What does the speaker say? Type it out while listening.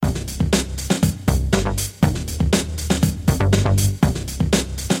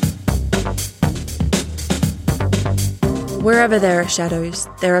Wherever there are shadows,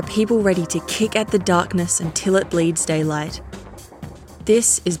 there are people ready to kick at the darkness until it bleeds daylight.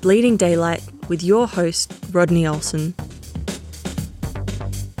 This is Bleeding Daylight with your host, Rodney Olson.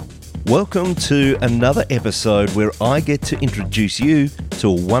 Welcome to another episode where I get to introduce you to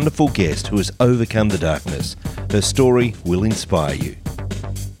a wonderful guest who has overcome the darkness. Her story will inspire you.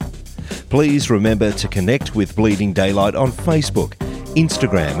 Please remember to connect with Bleeding Daylight on Facebook,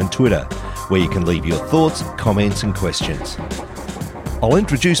 Instagram and Twitter, where you can leave your thoughts, comments and questions. I'll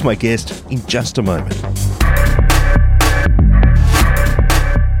introduce my guest in just a moment.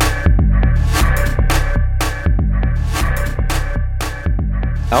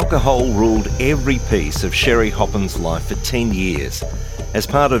 Alcohol ruled every piece of Sherry Hoppin's life for 10 years. As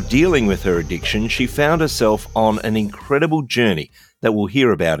part of dealing with her addiction, she found herself on an incredible journey that we'll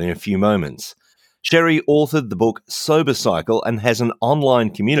hear about in a few moments. Sherry authored the book Sober Cycle and has an online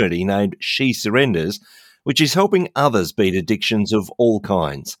community named She Surrenders, which is helping others beat addictions of all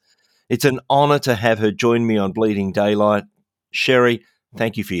kinds. It's an honour to have her join me on Bleeding Daylight. Sherry,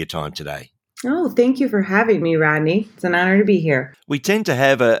 thank you for your time today. Oh, thank you for having me, Rodney. It's an honor to be here. We tend to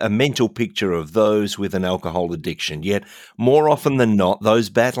have a mental picture of those with an alcohol addiction, yet more often than not, those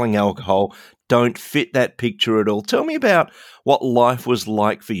battling alcohol don't fit that picture at all. Tell me about what life was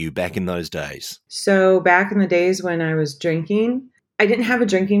like for you back in those days. So back in the days when I was drinking, I didn't have a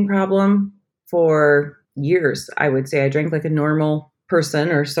drinking problem for years, I would say. I drank like a normal person,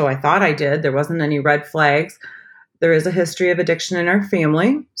 or so I thought I did. There wasn't any red flags. There is a history of addiction in our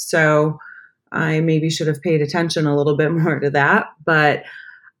family, so I maybe should have paid attention a little bit more to that. But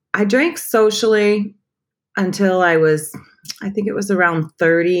I drank socially until I think it was around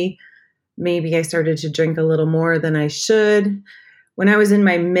 30. Maybe I started to drink a little more than I should. When I was in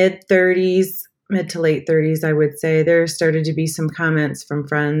my mid to late 30s, I would say, there started to be some comments from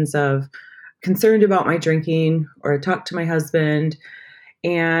friends of concerned about my drinking, or I talked to my husband,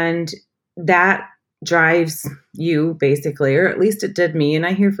 and that drives you basically, or at least it did me. And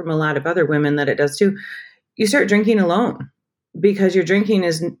I hear from a lot of other women that it does too. You start drinking alone because your drinking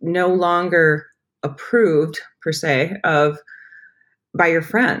is no longer approved per se by your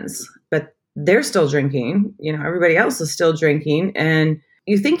friends, but they're still drinking. You know, everybody else is still drinking, and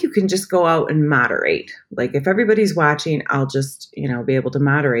you think you can just go out and moderate. Like, if everybody's watching, I'll just, be able to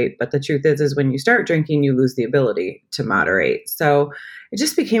moderate. But the truth is when you start drinking, you lose the ability to moderate. So it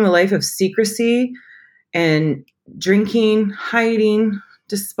just became a life of secrecy and drinking, hiding,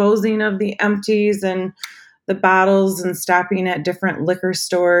 disposing of the empties and the bottles, and stopping at different liquor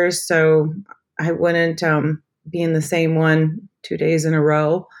stores so I wouldn't be in the same one 2 days in a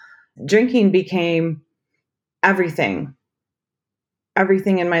row. Drinking became everything.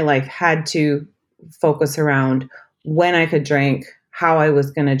 Everything in my life had to focus around when I could drink, how I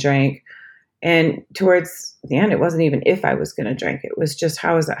was going to drink. And towards the end, it wasn't even if I was going to drink. It was just,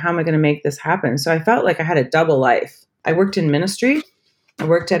 how am I going to make this happen? So I felt like I had a double life. I worked in ministry. I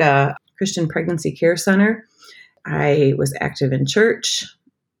worked at a Christian pregnancy care center. I was active in church,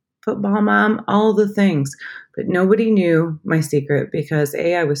 football mom, all the things. But nobody knew my secret because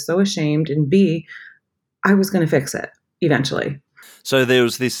A, I was so ashamed, and B, I was going to fix it eventually. So there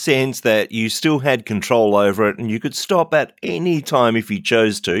was this sense that you still had control over it and you could stop at any time if you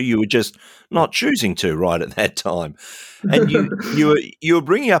chose to. You were just not choosing to right at that time. And you were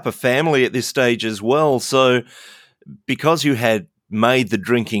bringing up a family at this stage as well. So because you had made the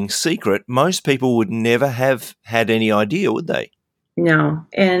drinking secret, most people would never have had any idea, would they? No.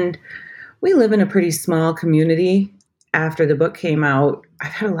 And we live in a pretty small community. After the book came out,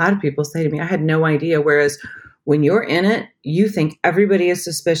 I've had a lot of people say to me, I had no idea. Whereas when you're in it, you think everybody is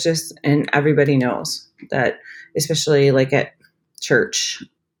suspicious and everybody knows that, especially like at church.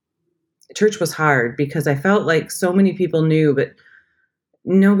 Church was hard because I felt like so many people knew, but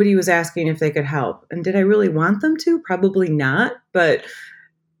nobody was asking if they could help. And did I really want them to? Probably not. But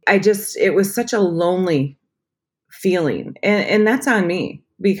it was such a lonely feeling. And that's on me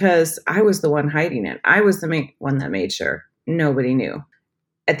because I was the one hiding it. I was the one that made sure nobody knew.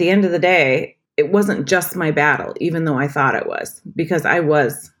 At the end of the day, it wasn't just my battle, even though I thought it was, because I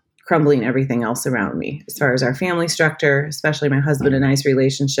was crumbling everything else around me. As far as our family structure, especially my husband and I's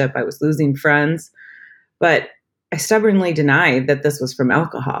relationship, I was losing friends. But I stubbornly denied that this was from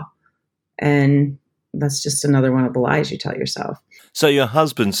alcohol. And that's just another one of the lies you tell yourself. So your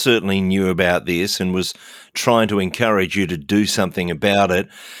husband certainly knew about this and was trying to encourage you to do something about it.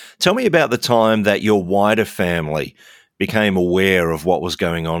 Tell me about the time that your wider family became aware of what was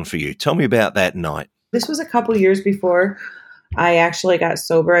going on for you. Tell me about that night. This was a couple years before I actually got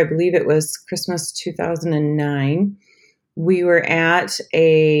sober. I believe it was Christmas 2009. we were at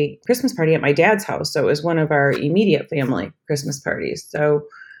a Christmas party at my dad's house. So it was one of our immediate family Christmas parties. So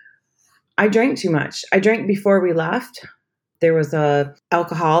I drank too much. I drank before we left. There was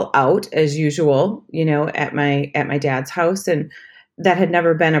alcohol out as usual, at my dad's house, and that had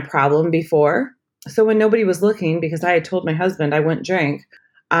never been a problem before. So when nobody was looking, because I had told my husband I wouldn't drink,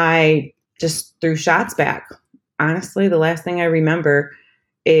 I just threw shots back. Honestly, the last thing I remember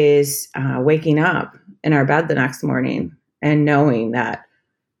is waking up in our bed the next morning and knowing that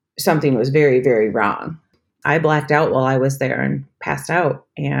something was very, very wrong. I blacked out while I was there and passed out,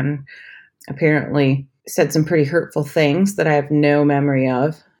 and apparently said some pretty hurtful things that I have no memory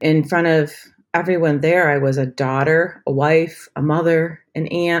of. In front of everyone there, I was a daughter, a wife, a mother, an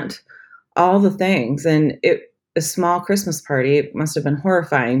aunt, all the things. And a small Christmas party, it must have been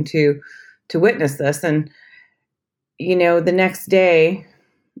horrifying to witness this. And, the next day,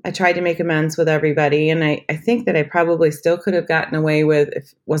 I tried to make amends with everybody. And I think that I probably still could have gotten away with,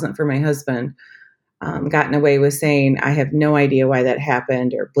 if it wasn't for my husband, gotten away with saying, I have no idea why that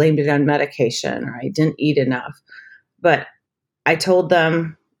happened, or blamed it on medication, or I didn't eat enough. But I told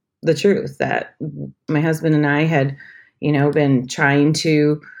them the truth, that my husband and I had, been trying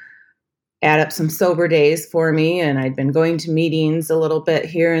to add up some sober days for me. And I'd been going to meetings a little bit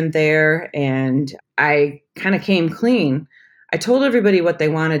here and there. And I kind of came clean. I told everybody what they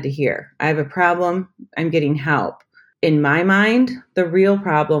wanted to hear. I have a problem. I'm getting help. In my mind, the real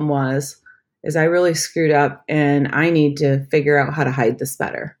problem is I really screwed up, and I need to figure out how to hide this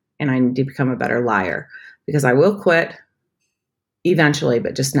better. And I need to become a better liar, because I will quit eventually,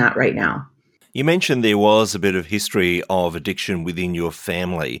 but just not right now. You mentioned there was a bit of history of addiction within your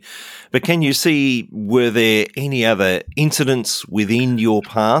family, but can you see, were there any other incidents within your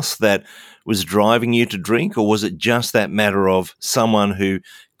past that was driving you to drink, or was it just that matter of someone who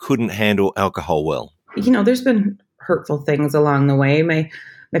couldn't handle alcohol well? There's been hurtful things along the way. My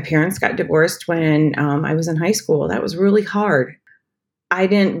parents got divorced when I was in high school. That was really hard. I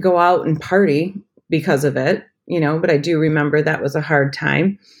didn't go out and party because of it, but I do remember that was a hard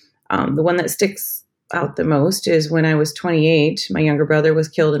time. The one that sticks out the most is when I was 28, my younger brother was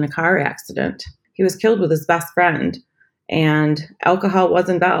killed in a car accident. He was killed with his best friend, and alcohol was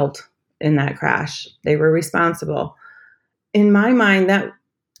involved in that crash. They were responsible. In my mind,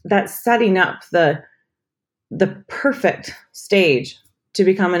 that's setting up the perfect stage to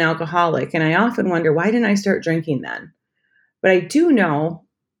become an alcoholic. And I often wonder, why didn't I start drinking then? But I do know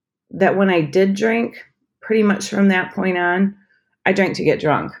that when I did drink, pretty much from that point on, I drank to get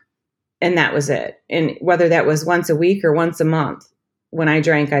drunk. And that was it. And whether that was once a week or once a month, when I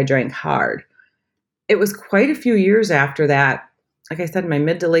drank hard. It was quite a few years after that, like I said, my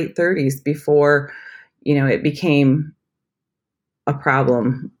mid to late 30s, before, it became a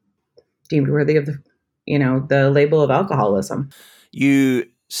problem deemed worthy of the label of alcoholism. You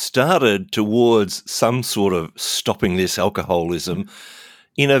started towards some sort of stopping this alcoholism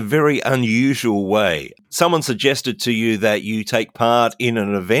in a very unusual way. Someone suggested to you that you take part in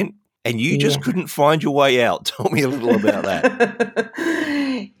an event, and you just couldn't find your way out. Tell me a little about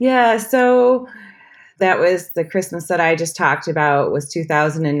that. Yeah, so that was the Christmas that I just talked about, was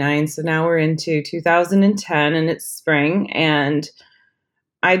 2009. So now we're into 2010, and it's spring, and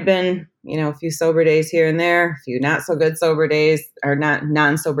I'd been, a few sober days here and there, a few not so good sober days, or not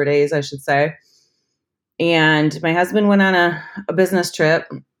non-sober days, I should say. And my husband went on a business trip,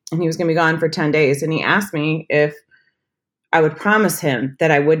 and he was going to be gone for 10 days. And he asked me if I would promise him that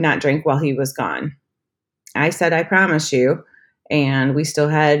I would not drink while he was gone. I said, I promise you. And we still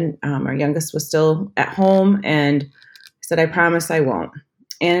had, our youngest was still at home. And I said, I promise I won't.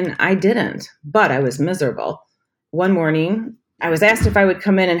 And I didn't, but I was miserable. One morning, I was asked if I would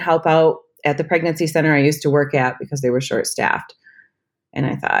come in and help out at the pregnancy center I used to work at, because they were short-staffed. And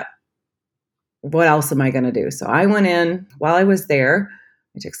I thought, what else am I going to do? So I went in. While I was there,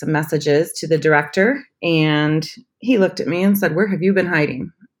 I took some messages to the director, and he looked at me and said, where have you been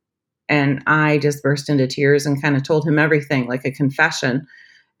hiding? And I just burst into tears and kind of told him everything, like a confession.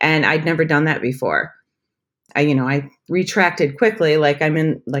 And I'd never done that before. I retracted quickly, like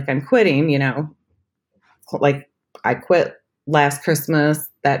I'm quitting, like I quit last Christmas,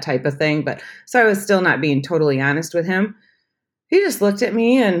 that type of thing. But so I was still not being totally honest with him. He just looked at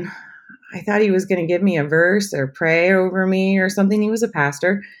me, and I thought he was going to give me a verse or pray over me or something. He was a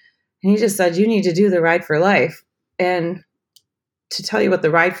pastor. And he just said, you need to do the Ride for Life. And to tell you what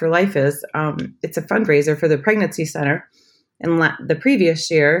the Ride for Life is, it's a fundraiser for the pregnancy center. And the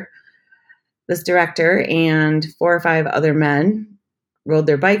previous year, this director and 4 or 5 other men rode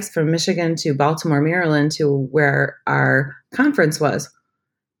their bikes from Michigan to Baltimore, Maryland, to where our conference was.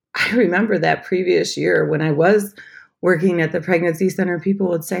 I remember that previous year when I was working at the pregnancy center, people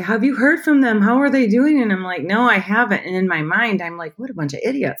would say, have you heard from them? How are they doing? And I'm like, no, I haven't. And in my mind, I'm like, what a bunch of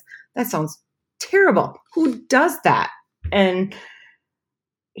idiots. That sounds terrible. Who does that? And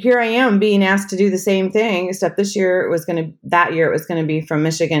here I am being asked to do the same thing, except that year it was going to be from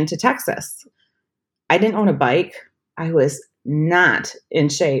Michigan to Texas. I didn't own a bike. I was not in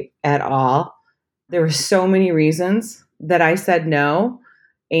shape at all. There were so many reasons that I said no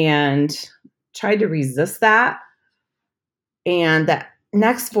and tried to resist that. And that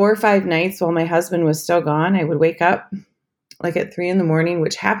next 4 or 5 nights while my husband was still gone, I would wake up like at 3 a.m,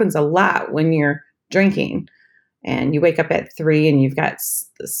 which happens a lot when you're drinking. And you wake up at 3 and you've got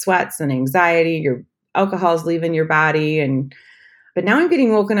sweats and anxiety, your alcohol's leaving your body. But now I'm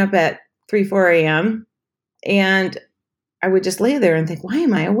getting woken up at 3, 4 a.m. and I would just lay there and think, why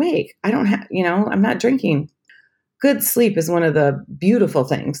am I awake? I don't have, I'm not drinking. Good sleep is one of the beautiful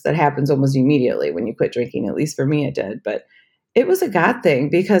things that happens almost immediately when you quit drinking. At least for me, it did. But it was a God thing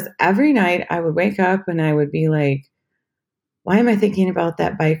because every night I would wake up and I would be like, why am I thinking about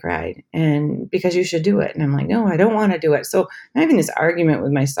that bike ride? And because you should do it. And I'm like, no, I don't want to do it. So I'm having this argument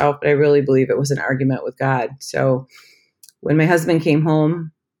with myself, but I really believe it was an argument with God. So when my husband came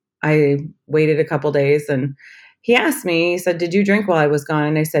home, I waited a couple days and he asked me, he said, did you drink while I was gone?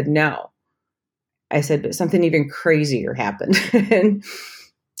 And I said, no. I said, but something even crazier happened. And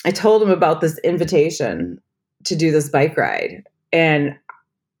I told him about this invitation to do this bike ride. And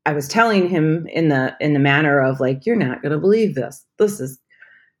I was telling him in the manner of like, you're not going to believe this. This is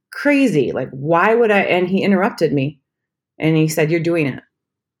crazy. Like, why would I? And he interrupted me and he said, you're doing it.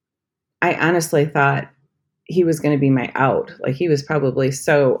 I honestly thought he was going to be my out. Like he was probably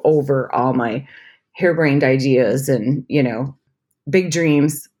so over all my harebrained ideas and, big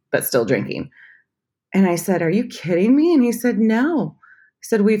dreams, but still drinking. And I said, are you kidding me? And he said, no. He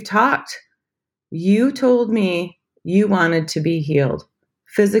said, we've talked. You told me you wanted to be healed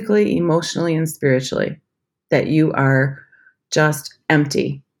physically, emotionally, and spiritually, that you are just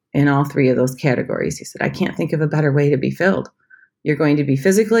empty in all 3 of those categories. He said, I can't think of a better way to be filled. You're going to be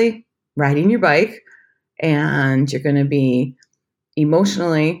physically riding your bike and you're going to be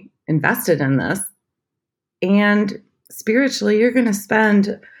emotionally invested in this. And spiritually, you're going to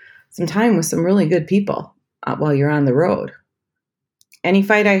spend some time with some really good people while you're on the road. Any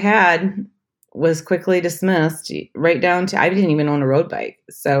fight I had was quickly dismissed right down to, I didn't even own a road bike.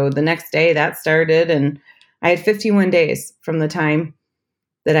 So the next day that started and I had 51 days from the time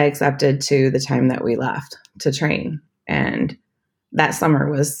that I accepted to the time that we left to train. And that summer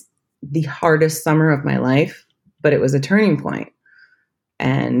was the hardest summer of my life, but it was a turning point.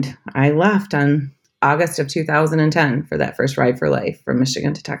 And I left on August of 2010 for that first Ride for Life from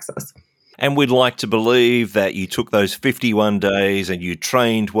Michigan to Texas. And we'd like to believe that you took those 51 days and you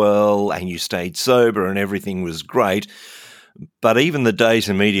trained well and you stayed sober and everything was great. But even the days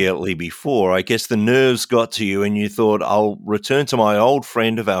immediately before, I guess the nerves got to you and you thought, I'll return to my old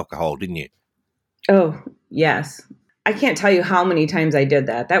friend of alcohol, didn't you? Oh, yes. I can't tell you how many times I did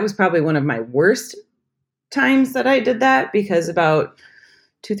that. That was probably one of my worst times that I did that because about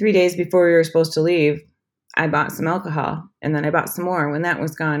 2-3 days before we were supposed to leave, I bought some alcohol and then I bought some more when that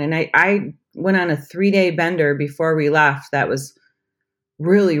was gone. And I went on a 3-day bender before we left. That was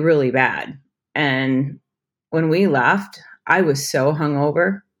really, really bad. And when we left, I was so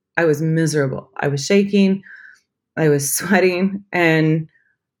hungover. I was miserable. I was shaking. I was sweating. And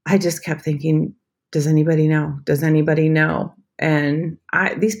I just kept thinking, does anybody know? Does anybody know? And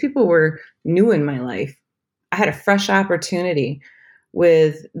these people were new in my life. I had a fresh opportunity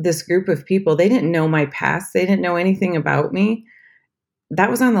with this group of people. They didn't know my past. They didn't know anything about me. That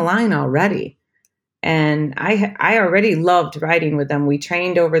was on the line already. And I already loved riding with them. We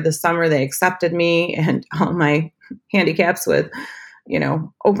trained over the summer. They accepted me and all my handicaps with,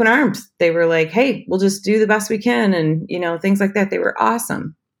 open arms. They were like, hey, we'll just do the best we can. And, things like that. They were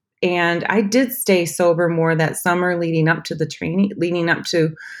awesome. And I did stay sober more that summer leading up to the training, leading up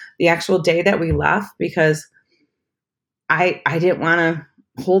to the actual day that we left, because I didn't want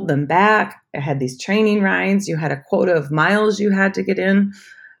to hold them back. I had these training rides. You had a quota of miles you had to get in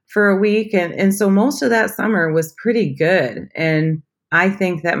for a week. And so most of that summer was pretty good. And I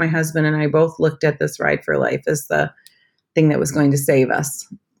think that my husband and I both looked at this Ride for Life as the thing that was going to save us.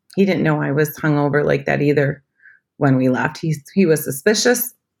 He didn't know I was hungover like that either when we left. He was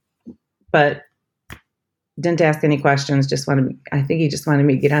suspicious, but didn't ask any questions. I think he just wanted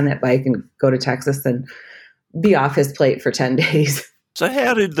me to get on that bike and go to Texas and be off his plate for 10 days. So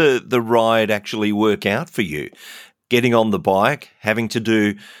how did the ride actually work out for you? Getting on the bike, having to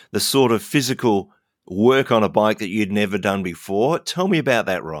do the sort of physical work on a bike that you'd never done before. Tell me about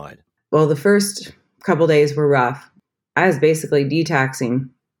that ride. Well, the first couple days were rough. I was basically detoxing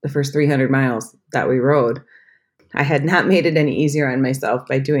the first 300 miles that we rode. I had not made it any easier on myself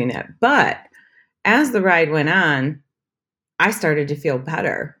by doing that. But as the ride went on, I started to feel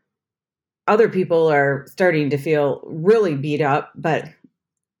better. Other people are starting to feel really beat up, but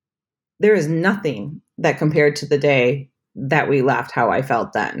there is nothing that compared to the day that we left how I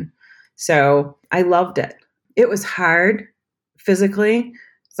felt then. So I loved it. It was hard physically.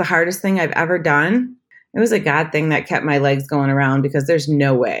 It's the hardest thing I've ever done. It was a God thing that kept my legs going around because there's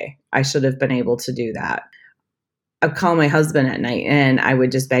no way I should have been able to do that. I'd call my husband at night and I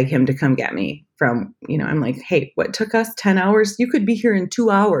would just beg him to come get me from, I'm like, hey, what took us 10 hours? You could be here in 2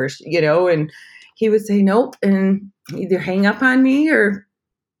 hours, and he would say, nope. And either hang up on me or,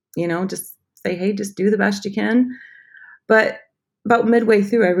 just say, hey, just do the best you can. But about midway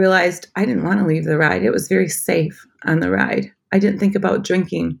through, I realized I didn't want to leave the ride. It was very safe on the ride. I didn't think about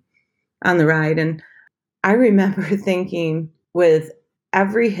drinking on the ride. And I remember thinking with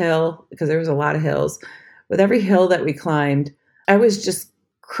every hill, because there was a lot of hills, with every hill that we climbed, I was just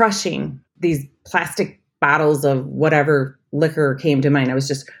crushing these plastic bottles of whatever liquor came to mind. I was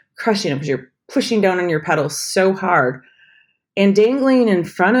just crushing them because you're pushing down on your pedals so hard. And dangling in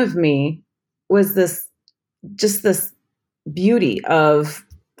front of me was this beauty of,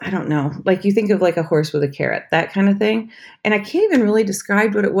 I don't know, like you think of like a horse with a carrot, that kind of thing. And I can't even really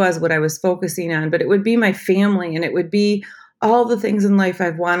describe what I was focusing on, but it would be my family and it would be all the things in life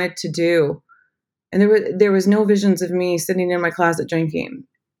I've wanted to do. And there was no visions of me sitting in my closet drinking.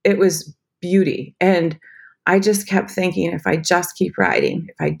 It was beauty. And I just kept thinking, if I just keep riding,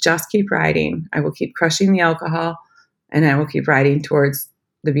 I will keep crushing the alcohol and I will keep riding towards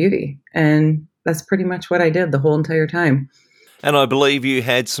the beauty. And that's pretty much what I did the whole entire time. And I believe you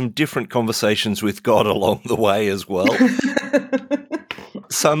had some different conversations with God along the way as well.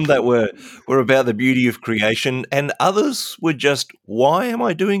 Some that were about the beauty of creation and others were just, why am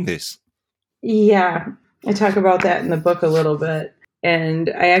I doing this? Yeah, I talk about that in the book a little bit. And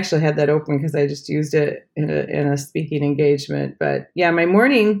I actually had that open because I just used it in a speaking engagement. But yeah, my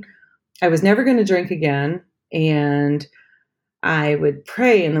morning, I was never going to drink again. And I would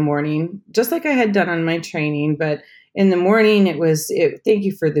pray in the morning, just like I had done on my training. But in the morning, thank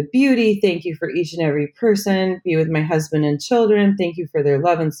you for the beauty. Thank you for each and every person. Be with my husband and children. Thank you for their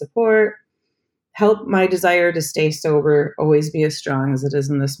love and support. Help my desire to stay sober always be as strong as it is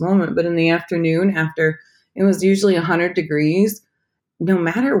in this moment. But in the afternoon, after it was usually 100 degrees, no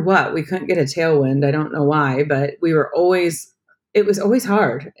matter what, we couldn't get a tailwind. I don't know why, but it was always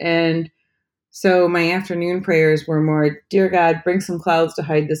hard. And so my afternoon prayers were more, dear God, bring some clouds to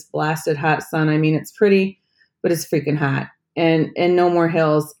hide this blasted hot sun. I mean, it's pretty, but it's freaking hot. And no more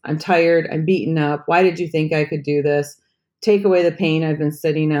hills. I'm tired. I'm beaten up. Why did you think I could do this? Take away the pain I've been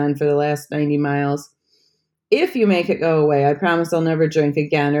sitting on for the last 90 miles. If you make it go away, I promise I'll never drink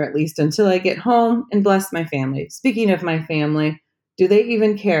again, or at least until I get home and bless my family. Speaking of my family, do they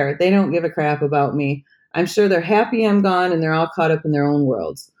even care? They don't give a crap about me. I'm sure they're happy I'm gone and they're all caught up in their own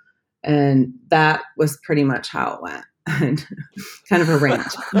worlds. And that was pretty much how it went. Kind of a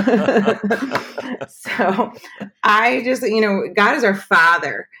rant. So I just, God is our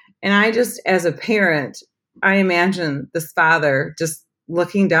Father. And I just, as a parent, I imagine this father just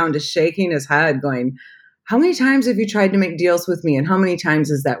looking down, just shaking his head going, how many times have you tried to make deals with me? And how many times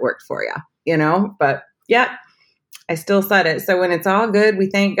has that worked for you? But yeah, I still said it. So when it's all good, we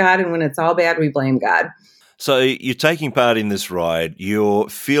thank God. And when it's all bad, we blame God. So you're taking part in this ride. You're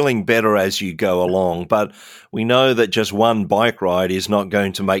feeling better as you go along, but we know that just one bike ride is not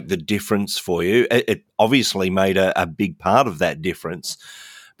going to make the difference for you. It obviously made a big part of that difference.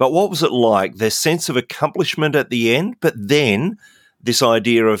 But what was it like? The sense of accomplishment at the end, but then this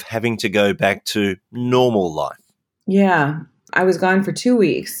idea of having to go back to normal life. Yeah, I was gone for 2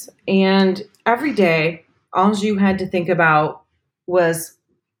 weeks, and every day, all you had to think about was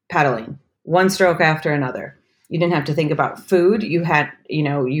pedaling, one stroke after another. You didn't have to think about food. You had,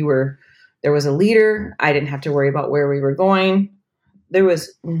 there was a leader. I didn't have to worry about where we were going. There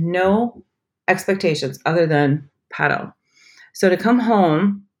was no expectations other than pedal. So to come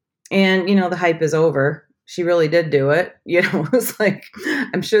home and, the hype is over. She really did do it. It was like,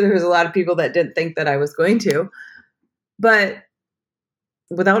 I'm sure there was a lot of people that didn't think that I was going to, but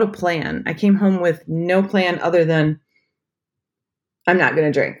without a plan, I came home with no plan other than I'm not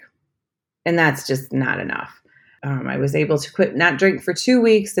going to drink. And that's just not enough. I was able to not drink for 2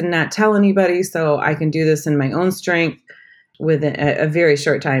 weeks and not tell anybody. So I can do this in my own strength within a very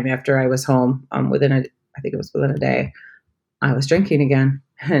short time after I was home. I think it was within a day, I was drinking again.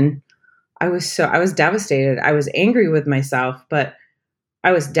 And I was devastated. I was angry with myself, but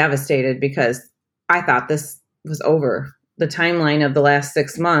I was devastated because I thought this was over. The timeline of the last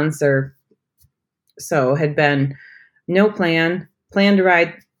 6 months or so had been no plan to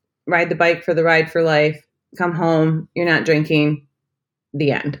ride the bike for the Ride for Life, come home, you're not drinking,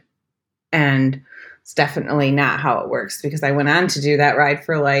 the end. And it's definitely not how it works, because I went on to do that Ride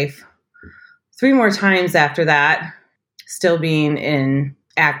for Life 3 more times after that, still being in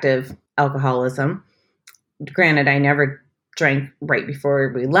active alcoholism. Granted, I never drank right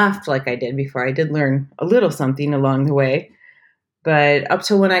before we left like I did before. I did learn a little something along the way. But up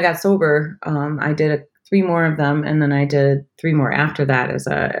till when I got sober, I did 3 more of them, and then I did 3 more after that as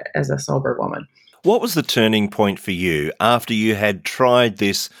a sober woman. What was the turning point for you after you had tried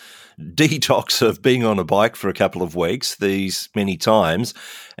this detox of being on a bike for a couple of weeks, these many times,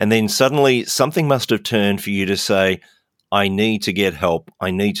 and then suddenly something must have turned for you to say, I need to get help, I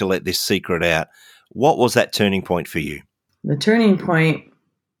need to let this secret out. What was that turning point for you? The turning point,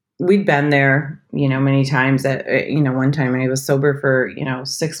 we'd been there, many times. That one time I was sober for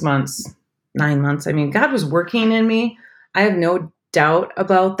 6 months, 9 months. I mean, God was working in me. I have no doubt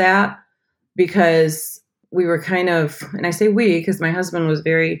about that, because we were kind of, and I say we because my husband was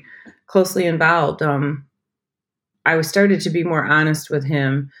very closely involved. I was started to be more honest with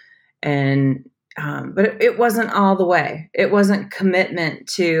him, and but it wasn't all the way. It wasn't commitment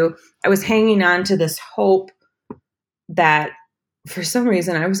to. I was hanging on to this hope that for some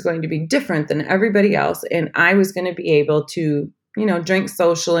reason I was going to be different than everybody else, and I was going to be able to, drink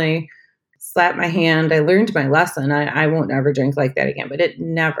socially, slap my hand. I learned my lesson. I won't ever drink like that again, but it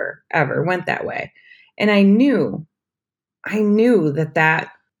never, ever went that way. And I knew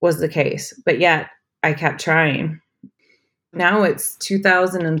that was the case, but yet I kept trying. Now it's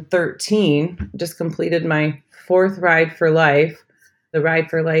 2013, just completed my 4th Ride for Life, the Ride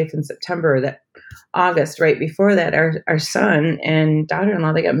for Life in September, August, right before that, our son and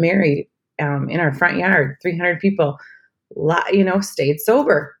daughter-in-law, they got married in our front yard, 300 people, stayed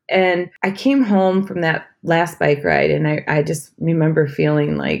sober. And I came home from that last bike ride, and I just remember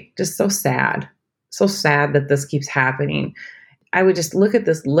feeling like just so sad that this keeps happening. I would just look at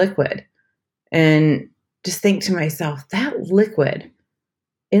this liquid and just think to myself, that liquid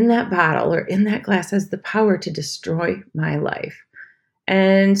in that bottle or in that glass has the power to destroy my life.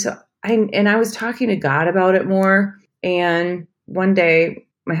 And so I was talking to God about it more. And one day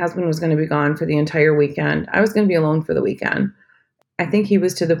my husband was going to be gone for the entire weekend. I was going to be alone for the weekend. I think he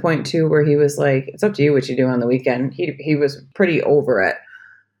was to the point too where he was like, it's up to you what you do on the weekend. He was pretty over it.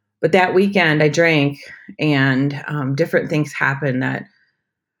 But that weekend I drank, and different things happened. That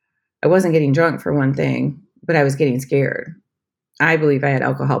I wasn't getting drunk for one thing, but I was getting scared. I believe I had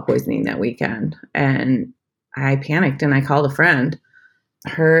alcohol poisoning that weekend, and I panicked and I called a friend.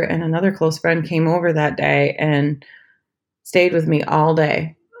 Her and another close friend came over that day and stayed with me all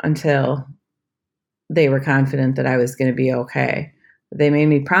day until they were confident that I was going to be okay. They made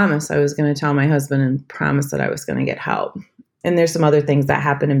me promise I was going to tell my husband and promise that I was going to get help. And there's some other things that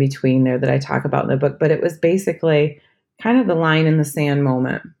happen in between there that I talk about in the book, but it was basically kind of the line in the sand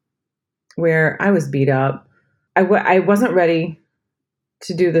moment where I was beat up. I wasn't ready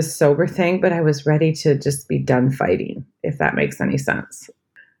to do this sober thing, but I was ready to just be done fighting, if that makes any sense.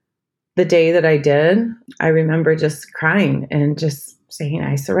 The day that I did, I remember just crying and just saying,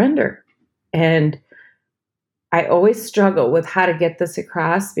 I surrender. And I always struggle with how to get this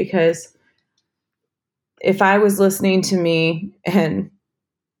across, because if I was listening to me and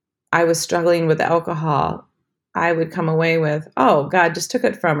I was struggling with alcohol, I would come away with, oh, God just took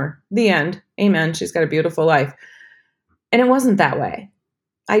it from her. The end. Amen. She's got a beautiful life. And it wasn't that way.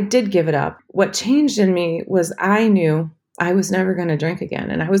 I did give it up. What changed in me was I knew I was never going to drink again.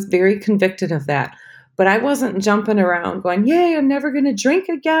 And I was very convicted of that. But I wasn't jumping around going, yay, I'm never going to drink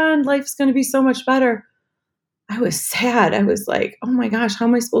again. Life's going to be so much better. I was sad. I was like, oh my gosh, how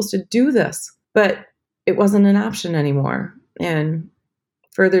am I supposed to do this? But it wasn't an option anymore. And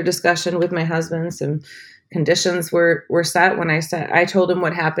further discussion with my husband, some conditions were set when I told him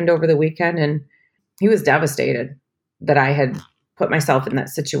what happened over the weekend, and he was devastated that I had put myself in that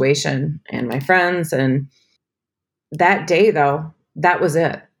situation and my friends. And that day, though, that was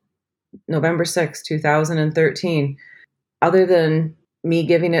it. November 6, 2013. Other than me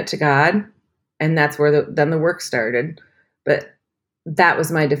giving it to God, and that's where then the work started. But that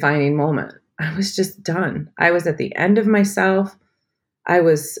was my defining moment. I was just done. I was at the end of myself. I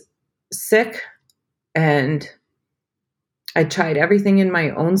was sick, and I tried everything in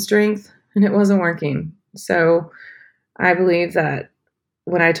my own strength, and it wasn't working. So I believe that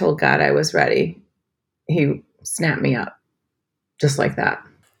when I told God I was ready, he snapped me up just like that.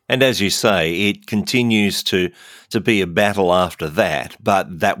 And as you say, it continues to be a battle after that,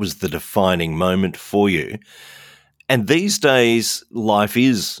 but that was the defining moment for you. And these days, life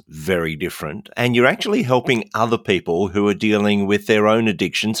is very different, and you're actually helping other people who are dealing with their own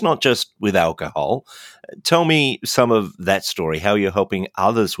addictions, not just with alcohol. Tell me some of that story, how you're helping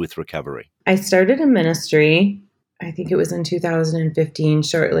others with recovery. I started a ministry, I think it was in 2015,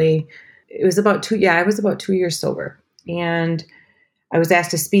 shortly. It was I was about 2 years sober. And I was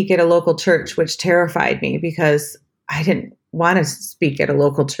asked to speak at a local church, which terrified me because I didn't want to speak at a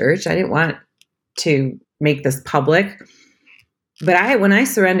local church. I didn't want to make this public. But when I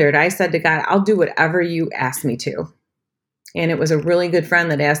surrendered, I said to God, I'll do whatever you ask me to. And it was a really good friend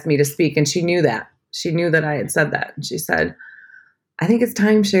that asked me to speak. And she knew that. She knew that I had said that. And she said, I think it's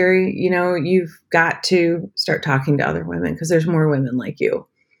time, Sherry, you've got to start talking to other women because there's more women like you.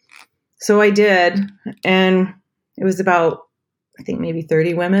 So I did. And it was about, I think maybe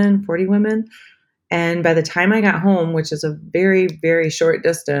 30 women, 40 women. And by the time I got home, which is a very, very short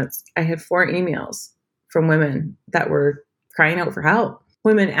distance, I had 4 emails from women that were crying out for help,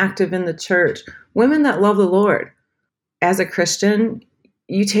 women active in the church, women that love the Lord. As a Christian,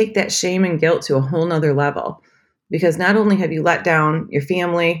 you take that shame and guilt to a whole nother level because not only have you let down your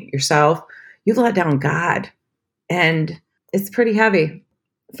family, yourself, you've let down God. And it's pretty heavy.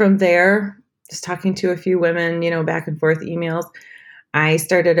 From there, just talking to a few women, back and forth emails, I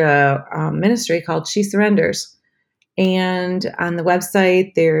started a ministry called She Surrenders. And on the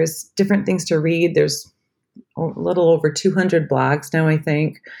website, there's different things to read. There's a little over 200 blogs now, I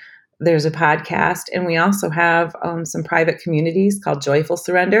think. There's a podcast. And we also have some private communities called Joyful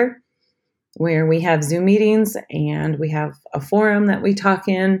Surrender, where we have Zoom meetings and we have a forum that we talk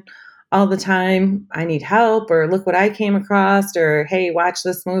in all the time. I need help, or look what I came across, or hey, watch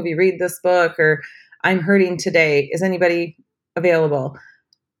this movie, read this book, or I'm hurting today. Is anybody available?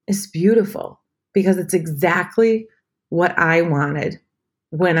 It's beautiful because it's exactly what I wanted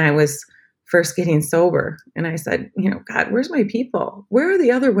when I was first getting sober. And I said, God, where's my people? Where are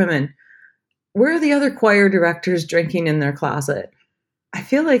the other women? Where are the other choir directors drinking in their closet? I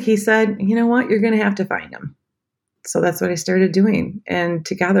feel like he said, you know what? You're going to have to find them. So that's what I started doing. And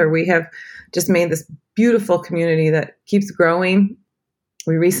together we have just made this beautiful community that keeps growing.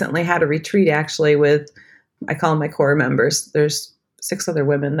 We recently had a retreat actually with, I call them my core members. There's 6 other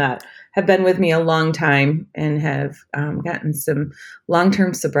women that have been with me a long time and have gotten some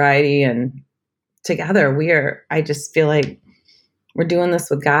long-term sobriety. And together I just feel like we're doing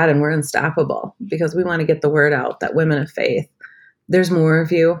this with God and we're unstoppable because we want to get the word out that women of faith, there's more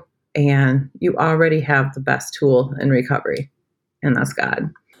of you and you already have the best tool in recovery, and that's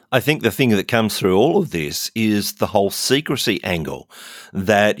God. I think the thing that comes through all of this is the whole secrecy angle,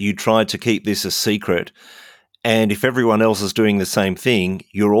 that you tried to keep this a secret. And if everyone else is doing the same thing,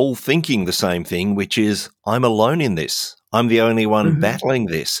 you're all thinking the same thing, which is, I'm alone in this. I'm the only one battling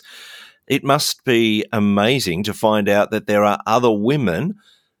this. It must be amazing to find out that there are other women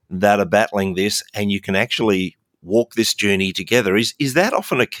that are battling this and you can actually walk this journey together. Is that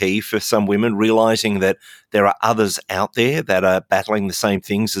often a key for some women, realizing that there are others out there that are battling the same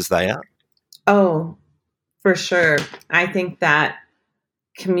things as they are? Oh, for sure. I think that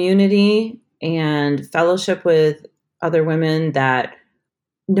community and fellowship with other women that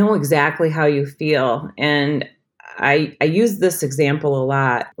know exactly how you feel. And I use this example a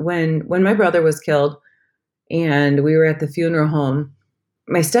lot. When my brother was killed and we were at the funeral home,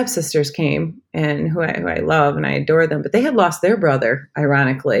 my stepsisters came, and who I love and I adore them, but they had lost their brother,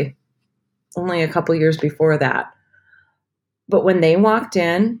 ironically, only a couple years before that. But when they walked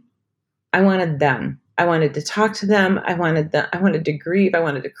in, I wanted them. I wanted to talk to them. I wanted to grieve. I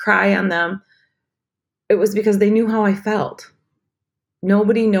wanted to cry on them. It was because they knew how I felt.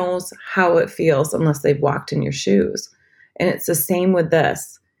 Nobody knows how it feels unless they've walked in your shoes. And it's the same with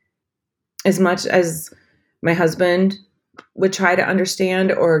this. As much as my husband would try to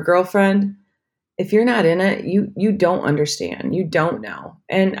understand, or a girlfriend, if you're not in it, you don't understand. You don't know.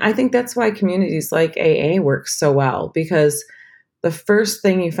 And I think that's why communities like AA work so well, because the first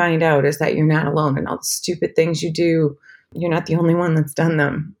thing you find out is that you're not alone in all the stupid things you do. You're not the only one that's done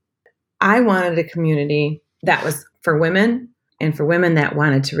them. I wanted a community that was for women and for women that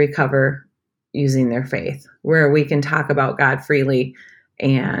wanted to recover using their faith, where we can talk about God freely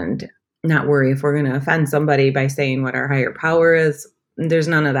and not worry if we're going to offend somebody by saying what our higher power is. There's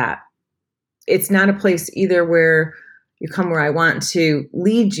none of that. It's not a place either where you come where I want to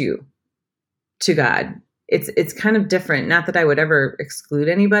lead you to God. It's kind of different. Not that I would ever exclude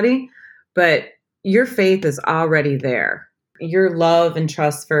anybody, but your faith is already there. Your love and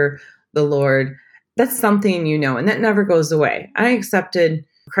trust for the Lord, that's something and that never goes away. I accepted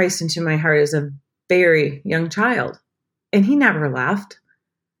Christ into my heart as a very young child, and he never left.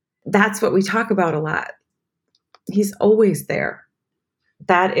 That's what we talk about a lot. He's always there.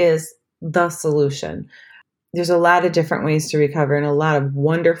 That is the solution. There's a lot of different ways to recover and a lot of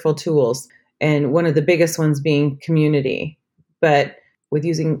wonderful tools. And one of the biggest ones being community. But with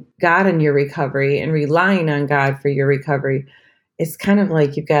using God in your recovery and relying on God for your recovery, it's kind of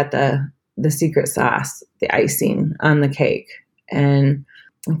like you've got the secret sauce, the icing on the cake. And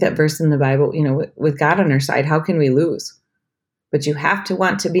like that verse in the Bible, with God on our side, how can we lose? But you have to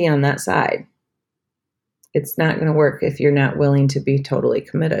want to be on that side. It's not going to work if you're not willing to be totally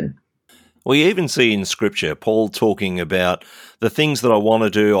committed. We even see in Scripture Paul talking about the things that I want to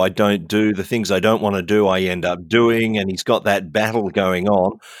do, I don't do. The things I don't want to do, I end up doing. And he's got that battle going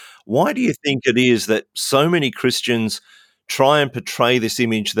on. Why do you think it is that so many Christians try and portray this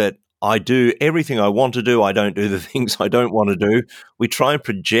image that I do everything I want to do, I don't do the things I don't want to do? We try and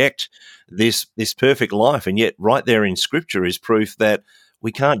project this perfect life, and yet right there in Scripture is proof that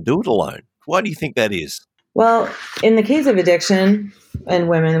we can't do it alone. Why do you think that is? Well, in the case of addiction and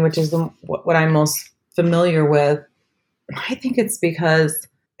women, which is what I'm most familiar with, I think it's because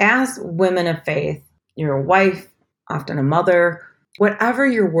as women of faith, you're a wife, often a mother, whatever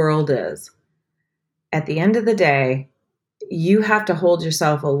your world is, at the end of the day, you have to hold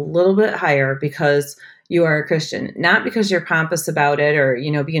yourself a little bit higher because you are a Christian, not because you're pompous about it or,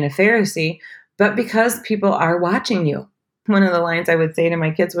 being a Pharisee, but because people are watching you. One of the lines I would say to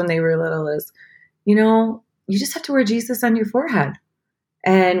my kids when they were little is, you just have to wear Jesus on your forehead.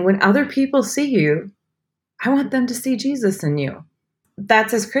 And when other people see you, I want them to see Jesus in you.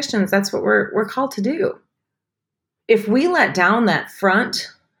 That's as Christians, that's what we're called to do. If we let down that front,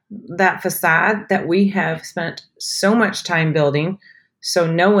 that facade that we have spent so much time building, so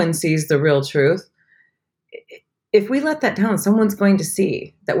no one sees the real truth, if we let that down, someone's going to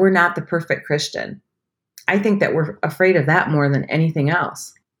see that we're not the perfect Christian. I think that we're afraid of that more than anything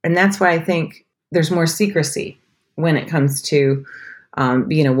else. And that's why I think there's more secrecy when it comes to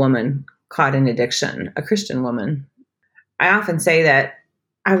being a woman caught in addiction, a Christian woman. I often say that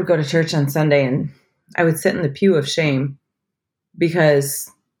I would go to church on Sunday and I would sit in the pew of shame because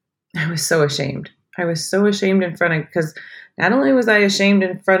I was so ashamed. I was so ashamed because not only was I ashamed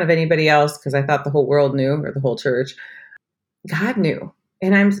in front of anybody else because I thought the whole world knew or the whole church, God knew.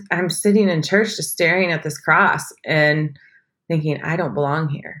 And I'm sitting in church just staring at this cross and thinking, I don't belong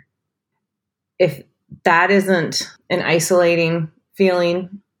here. If that isn't an isolating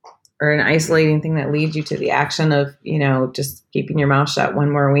feeling or an isolating thing that leads you to the action of, just keeping your mouth shut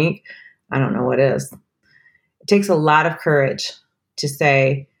one more week, I don't know what is. It takes a lot of courage to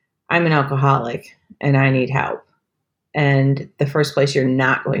say, I'm an alcoholic and I need help. And the first place you're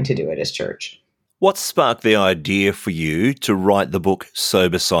not going to do it is church. What sparked the idea for you to write the book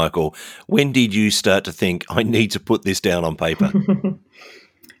Sober Cycle? When did you start to think, I need to put this down on paper?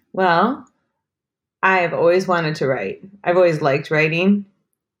 Well, I have always wanted to write. I've always liked writing.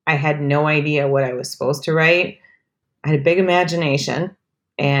 I had no idea what I was supposed to write. I had a big imagination.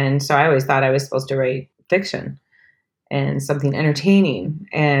 And so I always thought I was supposed to write fiction and something entertaining.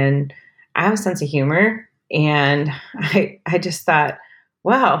 And I have a sense of humor. And I just thought,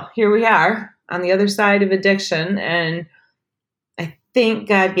 wow, here we are on the other side of addiction. And I think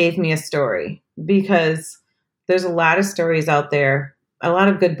God gave me a story because there's a lot of stories out there, a lot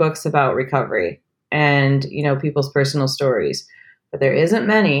of good books about recovery and, people's personal stories. But there isn't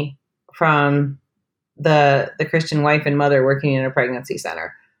many from the Christian wife and mother working in a pregnancy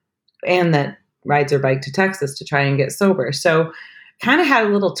center and that rides her bike to Texas to try and get sober. So kind of had a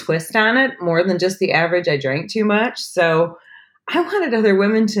little twist on it, more than just the average I drank too much. So I wanted other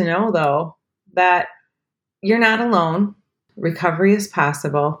women to know, though, that you're not alone. Recovery is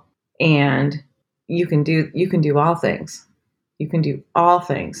possible, and you can do all things. You can do all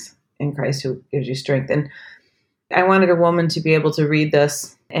things in Christ who gives you strength. And I wanted a woman to be able to read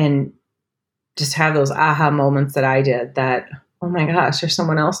this and just have those aha moments that I did, that, oh my gosh, there's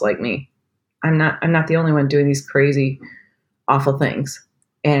someone else like me. I'm not the only one doing these crazy, awful things.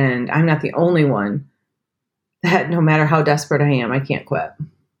 And I'm not the only one that no matter how desperate I am, I can't quit.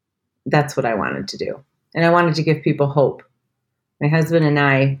 That's what I wanted to do. And I wanted to give people hope. My husband and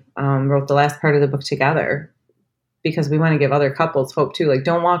I wrote the last part of the book together because we want to give other couples hope too. Like,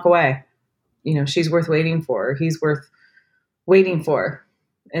 don't walk away. She's worth waiting for. He's worth waiting for.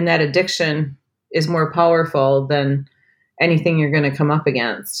 And that addiction is more powerful than anything you're going to come up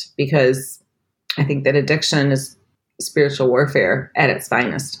against, because I think that addiction is spiritual warfare at its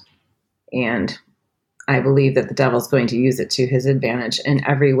finest. And I believe that the devil's going to use it to his advantage in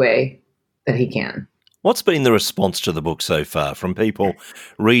every way that he can. What's been the response to the book so far from people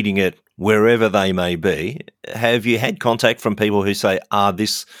reading it wherever they may be? Have you had contact from people who say,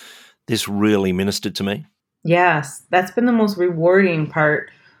 this really ministered to me? Yes, that's been the most rewarding part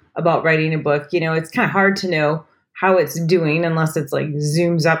about writing a book. It's kind of hard to know how it's doing unless it's like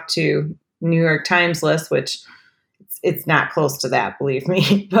zooms up to New York Times list, which it's not close to that, believe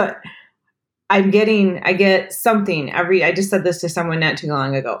me. But I get something I just said this to someone not too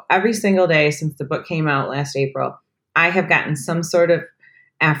long ago. Every single day since the book came out last April, I have gotten some sort of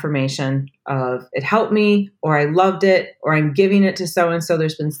affirmation of it helped me, or I loved it, or I'm giving it to so-and-so.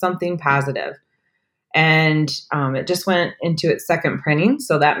 There's been something positive. And it just went into its second printing.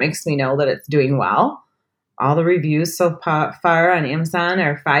 So that makes me know that it's doing well. All the reviews so far on Amazon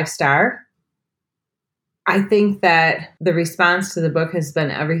are 5-star. I think that the response to the book has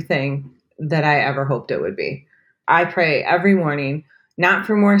been everything that I ever hoped it would be. I pray every morning, not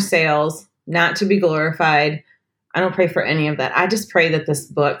for more sales, not to be glorified. I don't pray for any of that. I just pray that this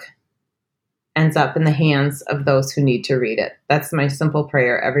book ends up in the hands of those who need to read it. That's my simple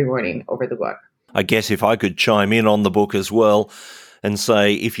prayer every morning over the book. I guess if I could chime in on the book as well and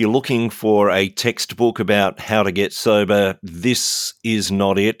say, if you're looking for a textbook about how to get sober, this is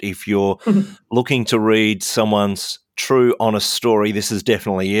not it. If you're looking to read someone's true, honest story, this is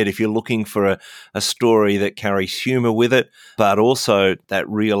definitely it. If you're looking for a story that carries humor with it, but also that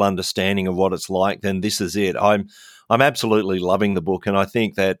real understanding of what it's like, then this is it. I'm absolutely loving the book, and I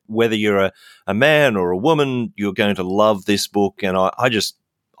think that whether you're a man or a woman, you're going to love this book, and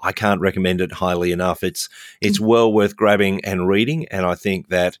I can't recommend it highly enough. It's well worth grabbing and reading, and I think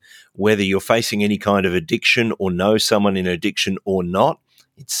that whether you're facing any kind of addiction or know someone in addiction or not,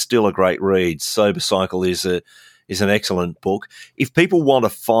 it's still a great read. Sober Cycle is an excellent book. If people want to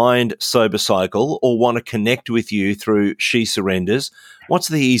find Sober Cycle or want to connect with you through She Surrenders, what's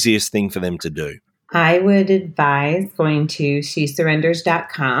the easiest thing for them to do? I would advise going to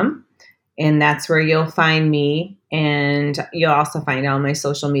shesurrenders.com, and that's where you'll find me. And you'll also find all my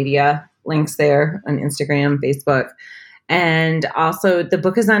social media links there on Instagram, Facebook. And also the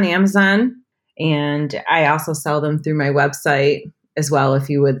book is on Amazon, and I also sell them through my website as well if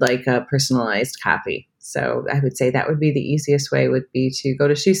you would like a personalized copy. So I would say that would be the easiest way, would be to go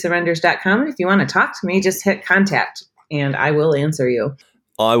to shesurrenders.com. And if you want to talk to me, just hit contact and I will answer you.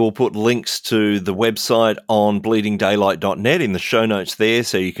 I will put links to the website on bleedingdaylight.net in the show notes there,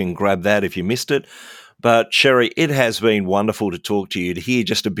 so you can grab that if you missed it. But Sherry, it has been wonderful to talk to you, to hear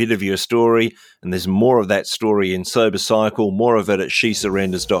just a bit of your story, and there's more of that story in Sober Cycle, more of it at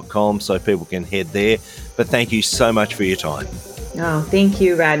shesurrenders.com, so people can head there. But thank you so much for your time. Oh, thank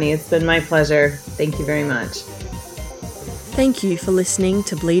you, Rodney. It's been my pleasure. Thank you very much. Thank you for listening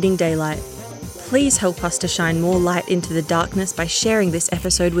to Bleeding Daylight. Please help us to shine more light into the darkness by sharing this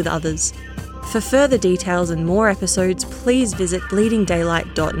episode with others. For further details and more episodes, please visit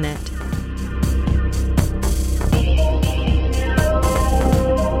bleedingdaylight.net.